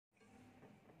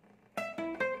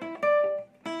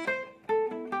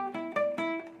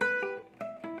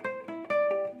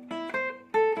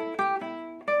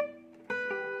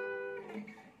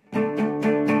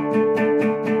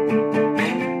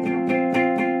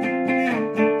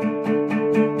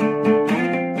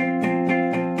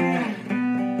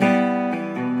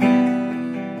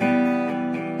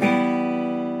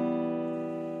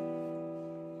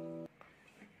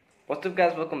What's up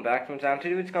guys, welcome back to my channel.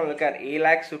 Today we're just going to look at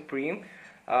A Supreme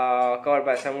covered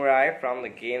by Samurai from the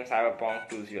game Cyberpunk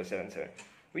 2077.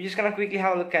 We're just going to quickly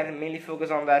have a look at it, mainly focus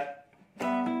on that. So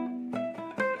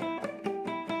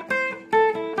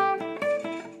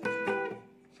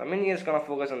I'm mainly just going to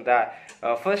focus on that.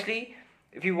 Firstly,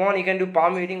 if you want, you can do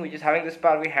palm reading, which is having this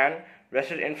part of your hand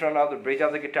rested in front of the bridge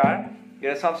of the guitar.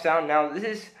 Get a soft sound. Now this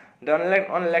is done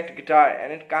on electric guitar,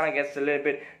 and it kind of gets a little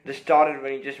bit distorted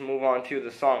when you just move on to the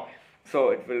song, so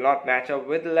it will not match up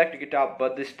with the electric guitar.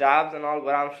 But the stabs and all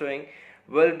what I'm showing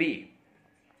will be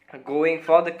going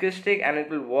for the acoustic, and it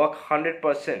will work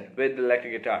 100% with the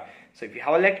electric guitar. So if you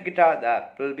have electric guitar,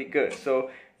 that will be good.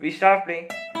 So we start playing,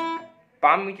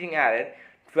 palm meeting added,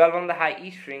 12 on the high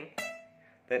E string,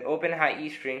 then open high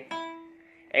E string,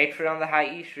 8 fret on the high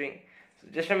E string. So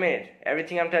just a minute,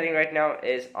 everything I'm telling right now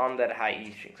is on that high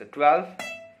E string. So 12,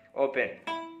 open,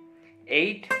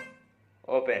 8,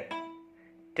 open,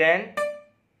 10,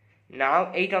 now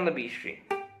 8 on the B string,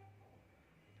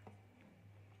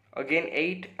 again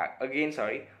 8, again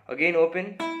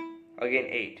open, again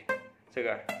 8.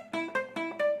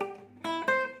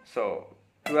 So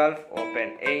 12,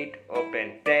 open, 8,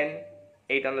 open, 10,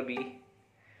 8 on the B,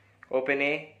 open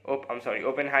A,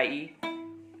 open high E,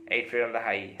 8 fret on the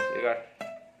high E. So you got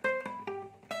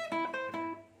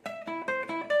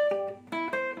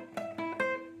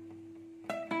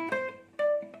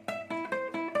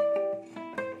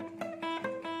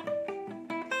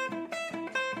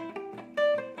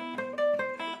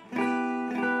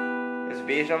it's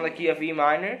based on the key of E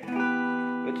minor,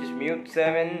 which is mute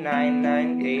 7 9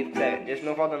 9 8 7. Just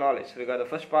know for the knowledge. So we got the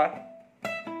first part.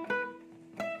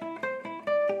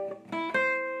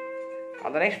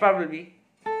 And the next part will be,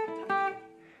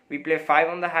 we play 5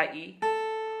 on the high E,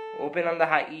 open on the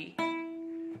high E,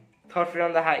 3rd fret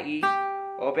on the high E,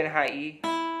 open high E,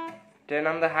 10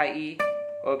 on the high E,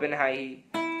 open high E,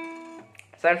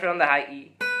 7th fret on the high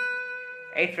E,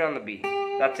 8th fret on the B.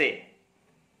 That's it.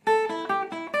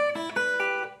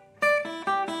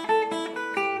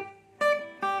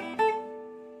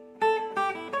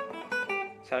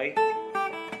 Sorry.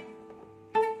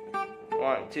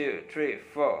 1 2 3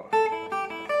 4.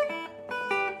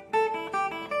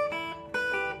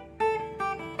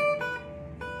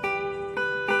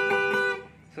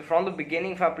 So from the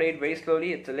beginning, if I play it very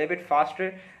slowly, it's a little bit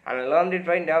faster, and I learned it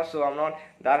right now, so I'm not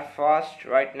that fast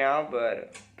right now,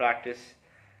 but practice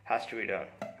has to be done.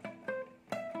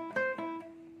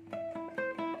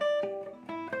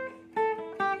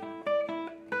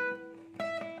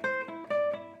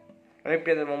 Let me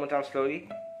play that one more time slowly.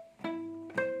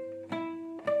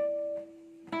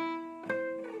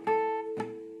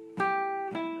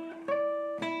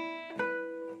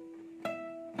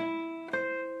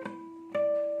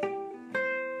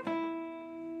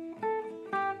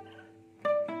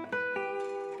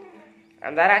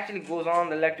 And that actually goes on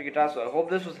the electric guitar, so I hope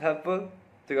this was helpful.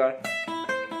 So got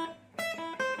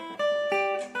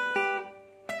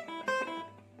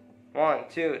 1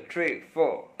 2 3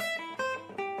 4.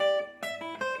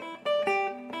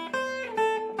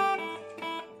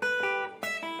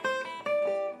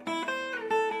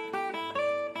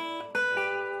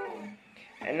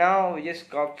 And now we just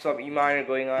got some E minor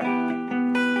going on.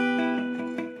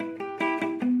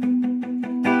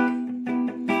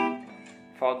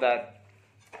 For that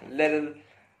little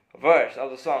verse of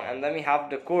the song, and then we have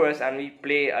the chorus, and we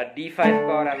play a D5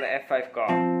 chord and the F5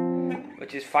 chord,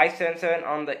 which is 5 7 7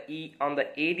 on the E on the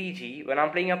ADG. When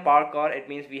I'm playing a power chord, it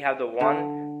means we have the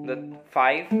 1, the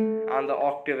 5, and the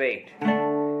octave 8.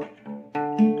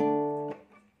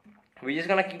 We're just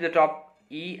gonna keep the top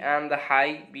E and the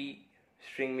high B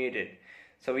string muted.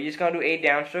 So we're just gonna do 8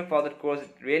 downstroke for the chorus.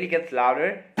 It really gets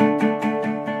louder.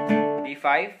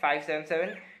 D5 5 7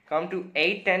 7. Come to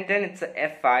 8 10 10. It's a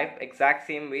F5. Exact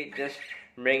same way. Just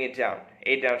bring it down.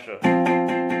 8 downstroke.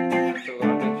 So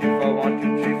 1 2 3 4 1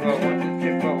 2 3 4 1 2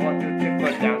 3 4 1 2 3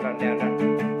 4 down down down down.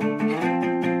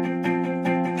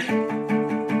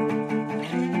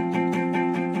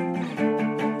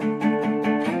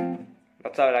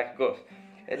 That's how it goes.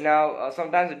 And now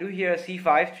sometimes I do hear a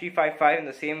C5 3 5 5 in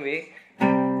the same way.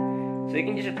 So you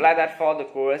can just apply that for the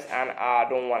chorus, and I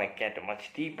don't want to get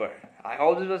much deeper. I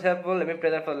hope this was helpful. Let me play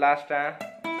that for the last time.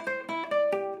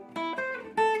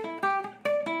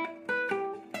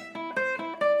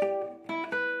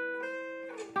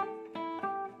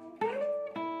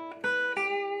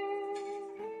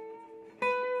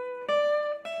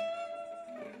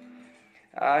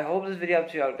 I hope this video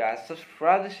helped you out, guys.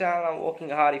 Subscribe to the channel. I'm working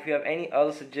hard. If you have any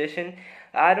other suggestion,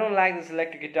 I don't like this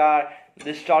electric guitar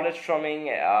distorted strumming,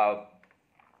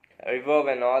 reverb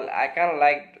and all. I kind of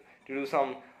like to do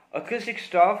some acoustic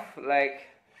stuff, like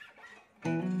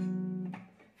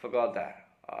Forgot that.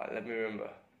 Let me remember.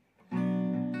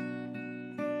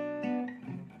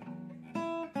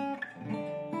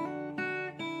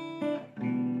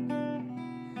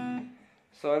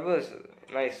 So it was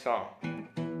a nice song.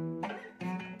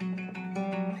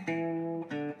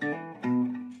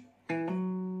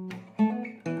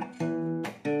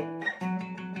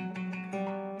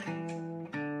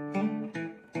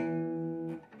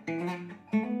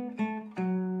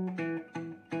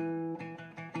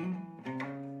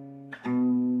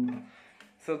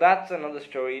 So that's another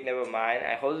story, never mind.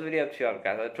 I hope this video helps you out,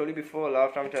 guys. I told you before, a lot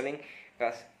of time I'm telling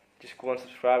guys, just go and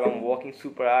subscribe. I'm working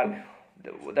super hard.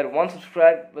 That one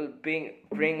subscribe will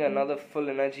bring another full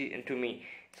energy into me.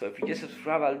 So if you just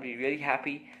subscribe, I'll be really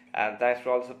happy. And thanks for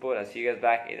all the support. I'll see you guys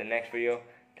back in the next video.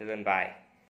 Till then, bye.